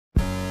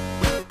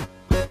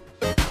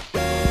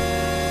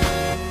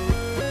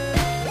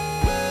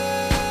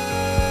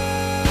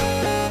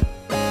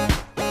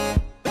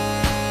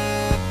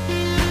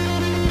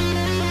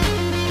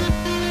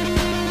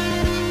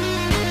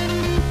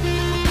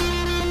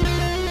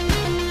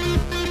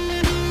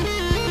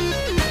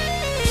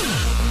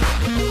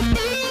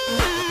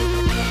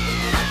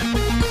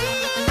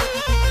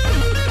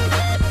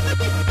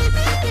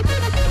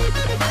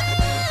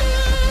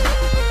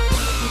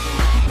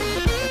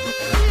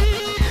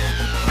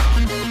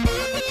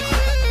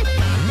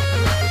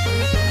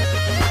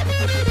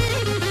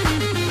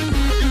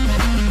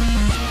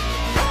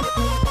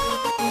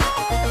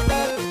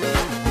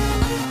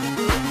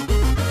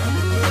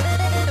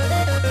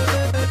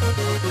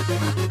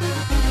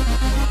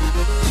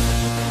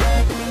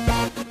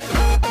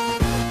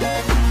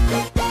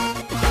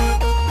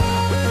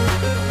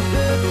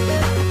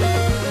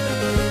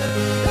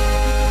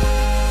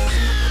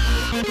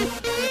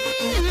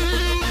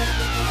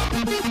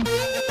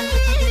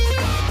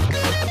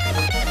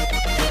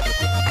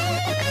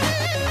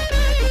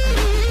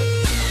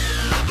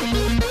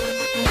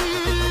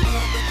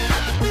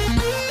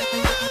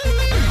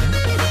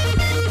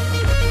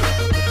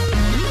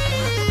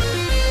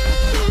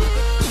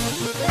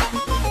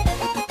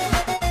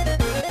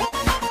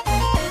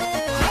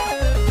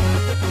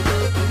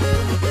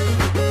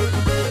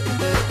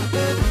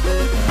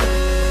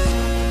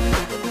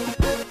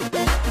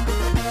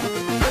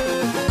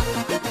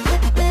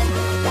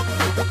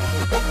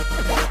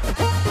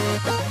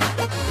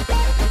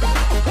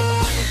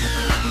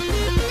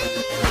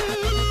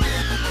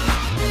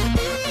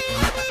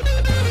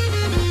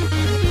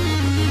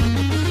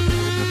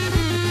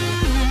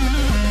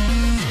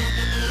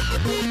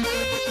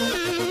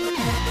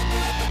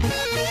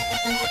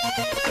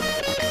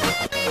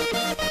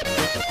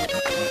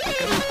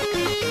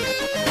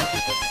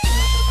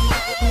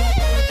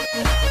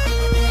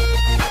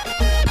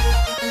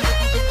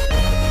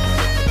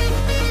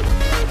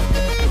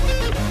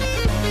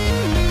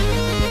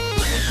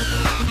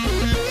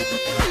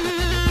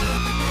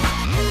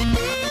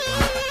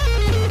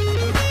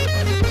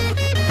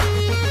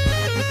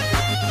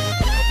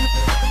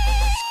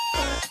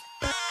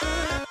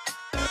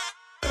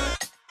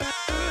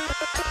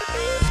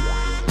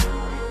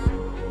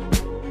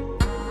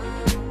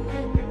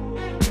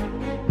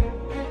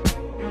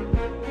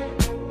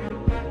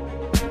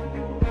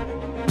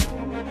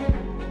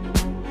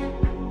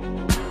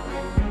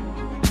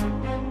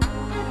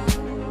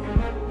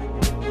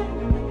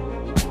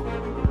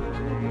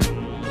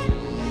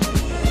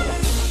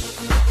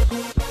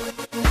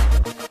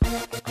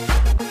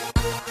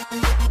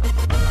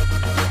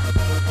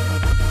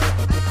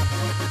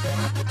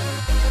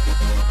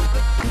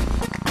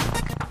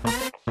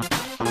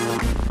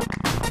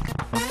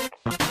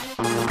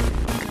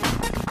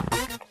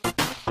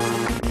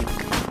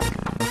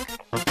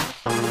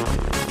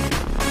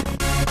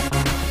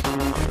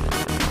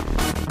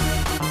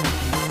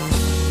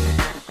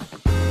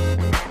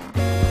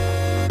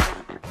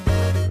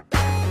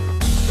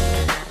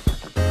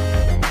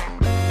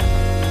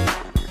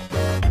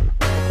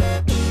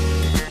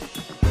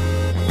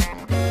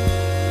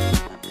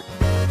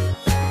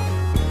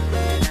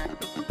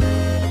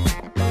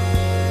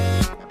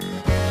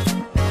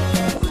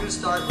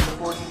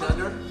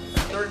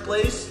third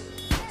place.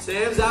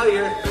 Sam's out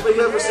here. Everybody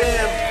go for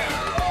Sam.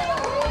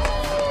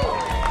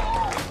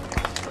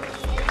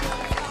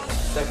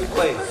 Second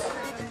place.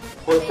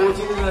 For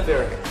 14 and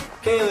under.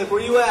 Caleb,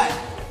 where you at?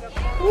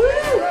 Woo!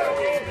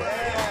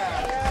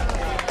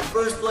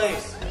 First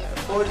place.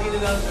 14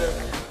 and under.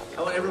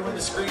 I want everyone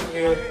to scream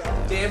here.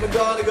 Dan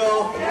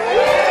McGonigal.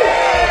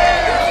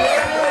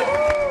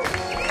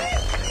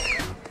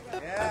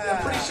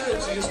 I'm pretty sure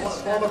that you just want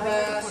a ball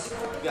pass.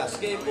 You got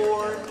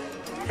skateboard.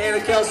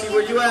 Hannah Kelsey,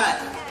 where you at?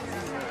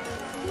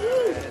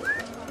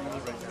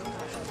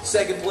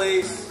 Second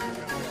place.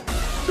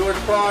 George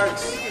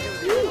Parks.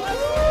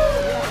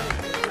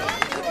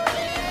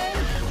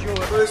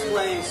 First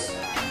place.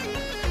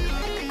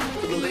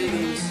 For the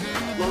ladies.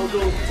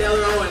 Local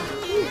Taylor Owen.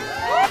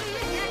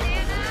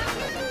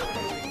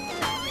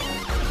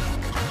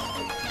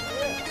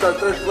 Start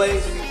third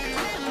place.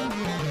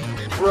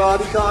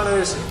 Robbie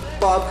Connors,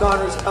 Bob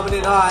Connors coming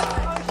in hot.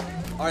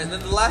 All right, and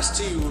then the last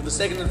two, the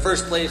second and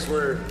first place,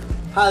 were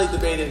highly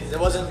debated. It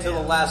wasn't until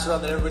the last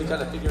round that everybody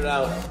kind of figured it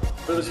out.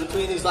 But it was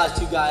between these last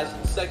two guys.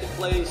 In second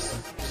place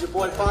is your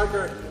boy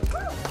Parker,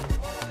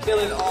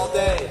 killing all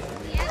day.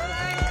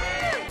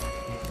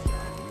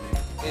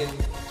 In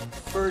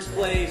first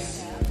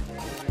place,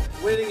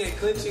 winning and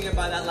clinching it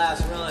by that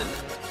last run,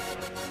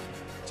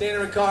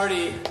 Tanner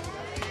Riccardi,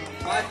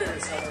 my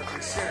favorite summer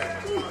for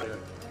sure.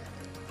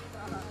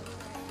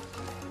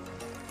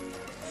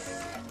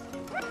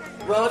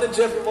 Ron and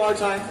Jeffrey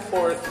Martine for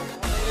fourth.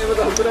 It was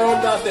a good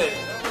old nothing.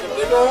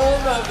 Big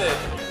old nothing.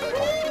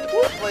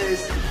 Fourth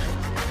place,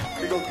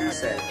 big old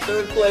goose head.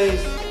 Third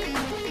place,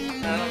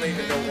 I don't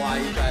even know why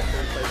you got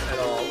third place at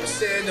all.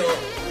 Where's Randall?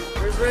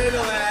 Where's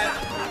Randall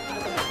at?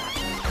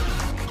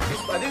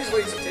 I think he's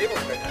waiting some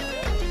tables right now.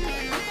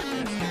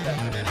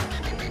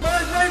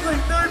 Mark Franklin,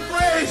 third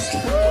place!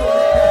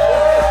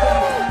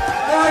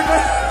 Mark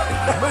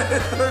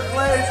Franklin, third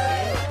place!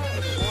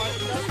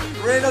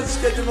 Randall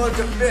just get demoted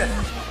to fifth.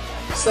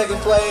 Second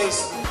place,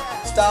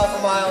 Style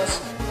for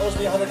Miles, owes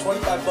me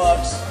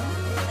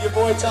 $125. Your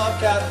boy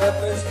Tomcat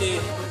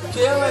Repinski,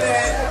 killing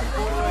it!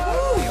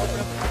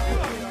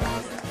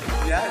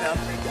 Yeah, I know.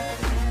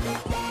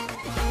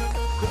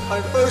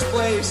 On first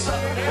place,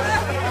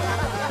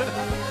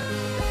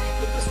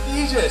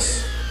 prestigious,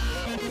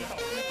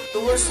 the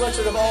worst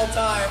sweatshirt of all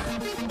time,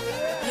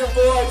 your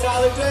boy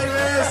Tyler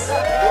Davis!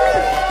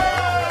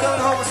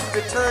 Coming home with some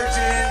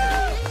detergent,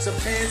 some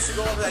pants to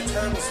go over that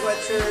terrible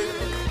sweatshirt.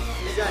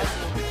 You guys,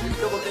 a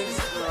couple things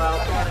for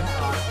product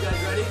cost. You guys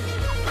ready?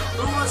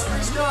 Who wants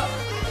free stuff?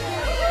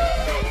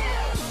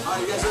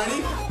 Alright, you guys ready?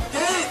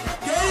 Get it!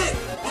 Get it!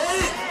 Get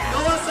it! Go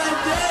outside,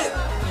 get it!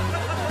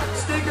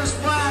 Stickers,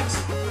 flags,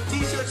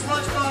 t-shirts,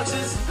 lunch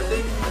boxes, I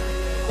think.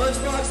 Lunch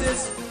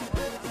boxes.